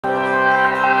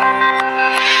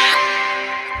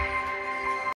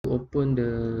open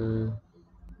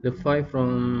the file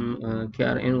from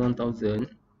KRN1000.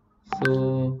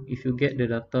 So if you get the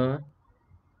data,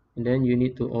 and then you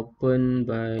need to open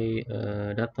by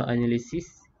data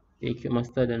analysis,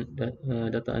 DAQMaster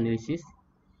data analysis.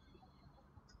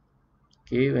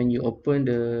 Okay, when you open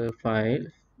the file,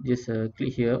 just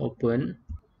click here, open,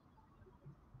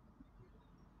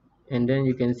 and then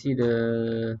you can see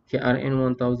the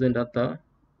KRN1000 data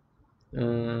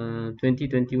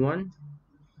 2021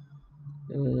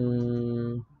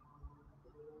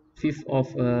 5th of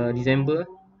December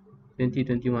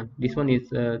 2021. This one is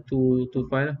two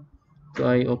file. So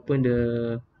I open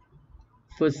the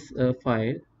first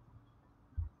file.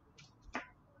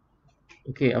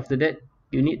 Okay, after that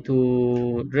you need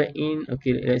to drag in.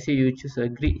 Okay, let's say you choose a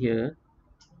grid here.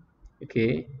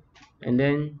 Okay, and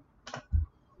then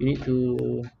you need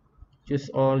to choose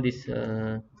all this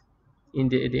in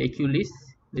the AQ list,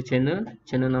 the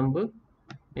channel number,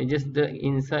 and just drag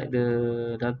inside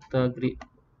the data grid.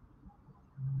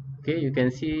 Okay, you can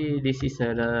see this is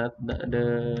the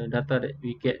data that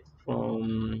we get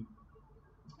from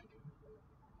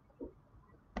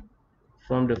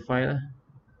the file.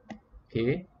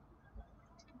 Okay,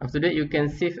 after that you can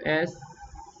save as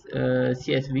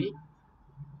CSV.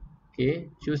 Okay,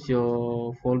 choose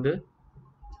your folder.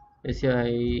 Let's say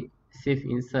I save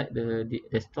inside the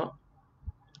desktop.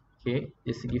 Okay,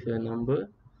 just give a number,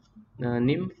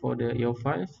 name for your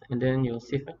files, and then your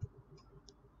save.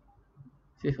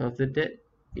 After that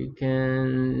you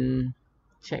can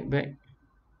check back.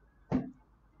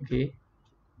 Okay,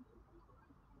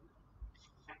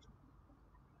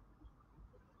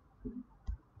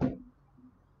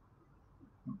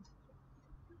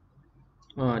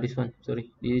 this one,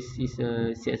 sorry, this is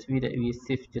a CSV that we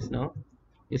saved just now.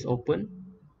 Just open.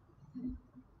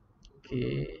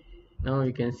 Okay, now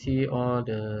you can see all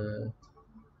the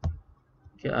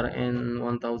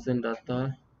KRN1000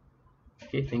 data.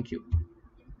 Okay, thank you.